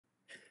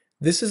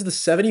This is the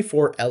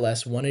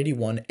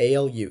 74LS181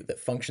 ALU that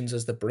functions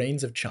as the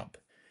brains of CHUMP.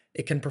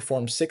 It can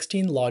perform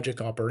 16 logic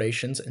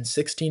operations and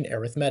 16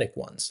 arithmetic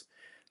ones.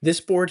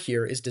 This board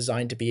here is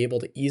designed to be able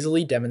to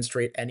easily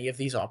demonstrate any of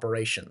these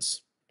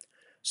operations.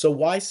 So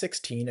why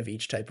 16 of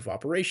each type of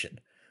operation?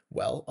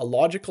 Well, a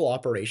logical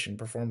operation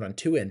performed on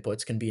two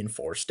inputs can be in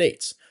four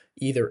states.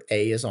 Either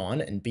A is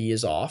on and B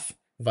is off,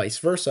 vice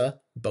versa,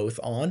 both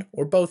on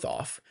or both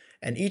off,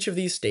 and each of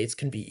these states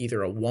can be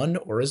either a 1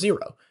 or a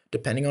 0,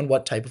 depending on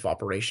what type of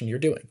operation you're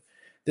doing.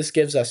 This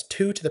gives us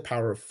 2 to the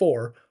power of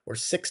 4, or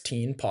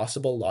 16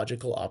 possible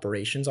logical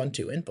operations on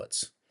two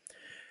inputs.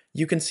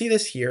 You can see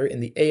this here in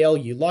the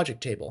ALU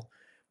logic table,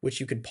 which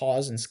you can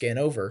pause and scan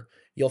over.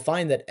 You'll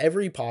find that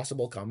every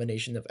possible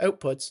combination of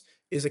outputs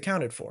is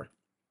accounted for.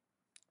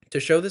 To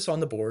show this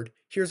on the board,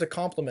 here's a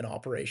complement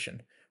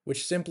operation,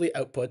 which simply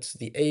outputs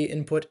the A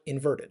input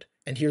inverted.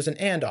 And here's an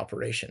AND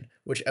operation,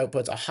 which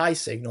outputs a high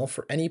signal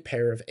for any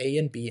pair of A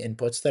and B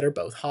inputs that are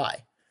both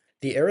high.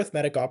 The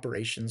arithmetic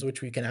operations,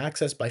 which we can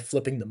access by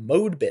flipping the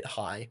mode bit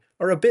high,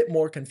 are a bit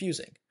more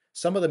confusing.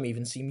 Some of them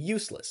even seem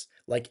useless,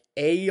 like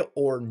A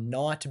or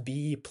not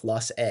B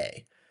plus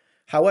A.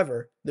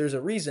 However, there's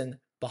a reason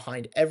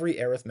behind every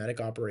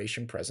arithmetic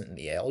operation present in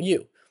the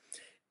ALU.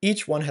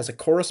 Each one has a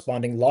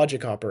corresponding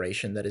logic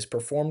operation that is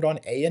performed on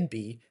A and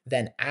B,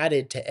 then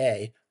added to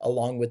A,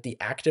 along with the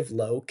active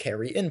low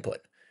carry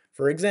input.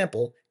 For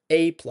example,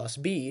 A plus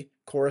B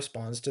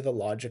corresponds to the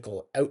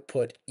logical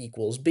output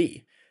equals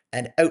B,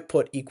 and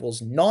output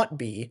equals not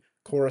B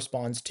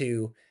corresponds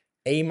to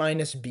A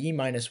minus B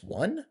minus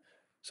 1?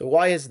 So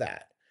why is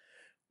that?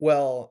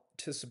 Well,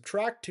 to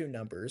subtract two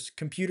numbers,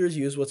 computers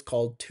use what's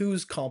called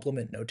 2's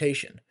complement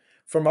notation.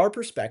 From our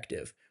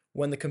perspective,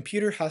 when the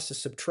computer has to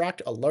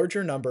subtract a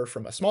larger number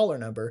from a smaller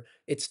number,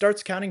 it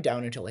starts counting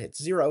down until it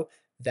hits 0,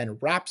 then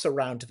wraps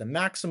around to the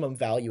maximum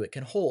value it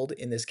can hold,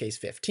 in this case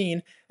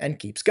 15, and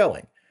keeps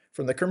going.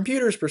 From the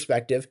computer's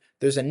perspective,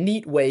 there's a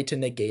neat way to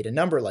negate a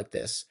number like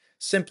this.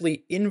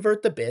 Simply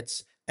invert the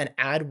bits and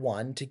add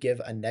 1 to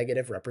give a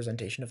negative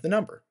representation of the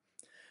number.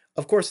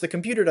 Of course, the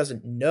computer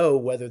doesn't know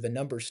whether the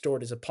number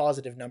stored is a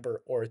positive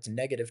number or it's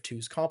negative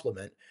 2's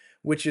complement,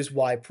 which is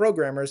why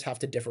programmers have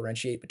to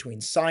differentiate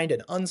between signed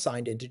and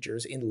unsigned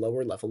integers in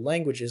lower level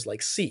languages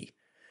like C.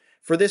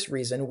 For this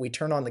reason, we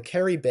turn on the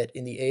carry bit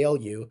in the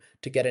ALU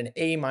to get an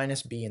A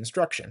minus B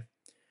instruction.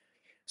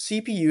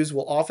 CPUs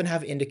will often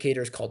have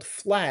indicators called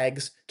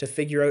flags to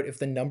figure out if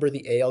the number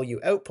the ALU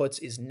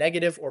outputs is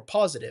negative or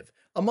positive,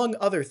 among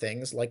other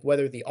things like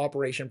whether the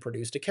operation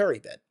produced a carry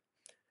bit.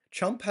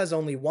 CHUMP has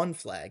only one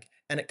flag,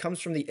 and it comes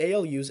from the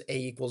ALU's A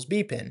equals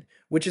B pin,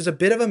 which is a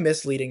bit of a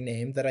misleading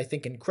name that I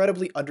think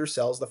incredibly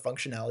undersells the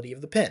functionality of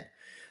the pin.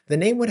 The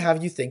name would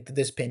have you think that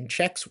this pin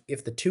checks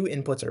if the two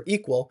inputs are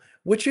equal,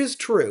 which is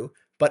true,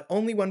 but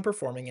only when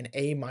performing an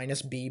A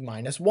minus B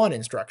minus 1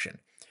 instruction.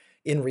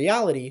 In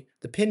reality,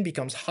 the pin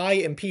becomes high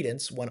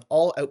impedance when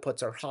all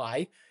outputs are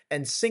high,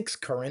 and sinks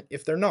current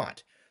if they're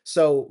not.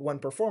 So when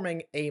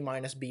performing A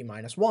minus B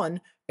minus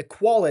 1,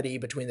 equality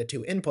between the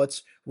two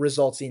inputs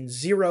results in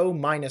 0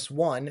 minus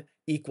 1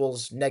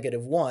 equals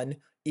negative 1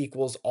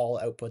 equals all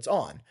outputs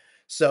on.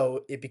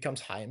 So it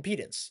becomes high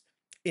impedance.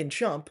 In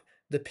CHUMP,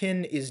 the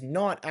pin is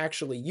not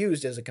actually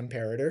used as a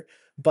comparator,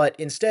 but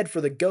instead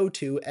for the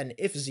goto and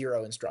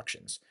if0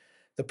 instructions.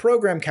 The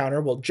program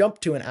counter will jump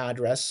to an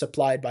address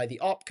supplied by the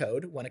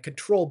opcode when a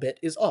control bit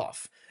is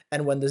off,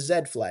 and when the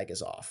Z flag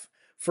is off.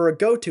 For a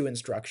goto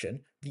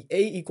instruction, the A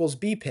equals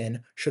B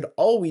pin should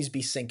always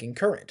be sinking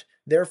current,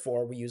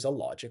 therefore we use a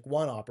logic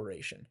 1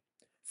 operation.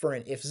 For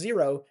an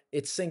if0,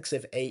 it sinks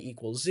if A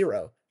equals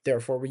 0,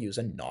 therefore we use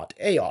a not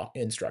A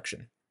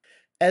instruction.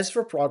 As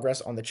for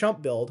progress on the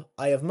CHUMP build,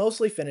 I have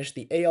mostly finished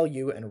the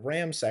ALU and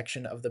RAM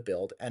section of the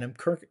build and am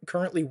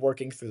currently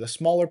working through the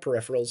smaller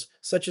peripherals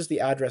such as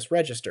the address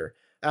register,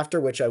 after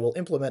which I will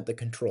implement the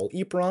control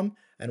EEPROM,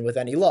 and with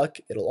any luck,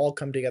 it'll all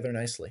come together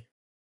nicely.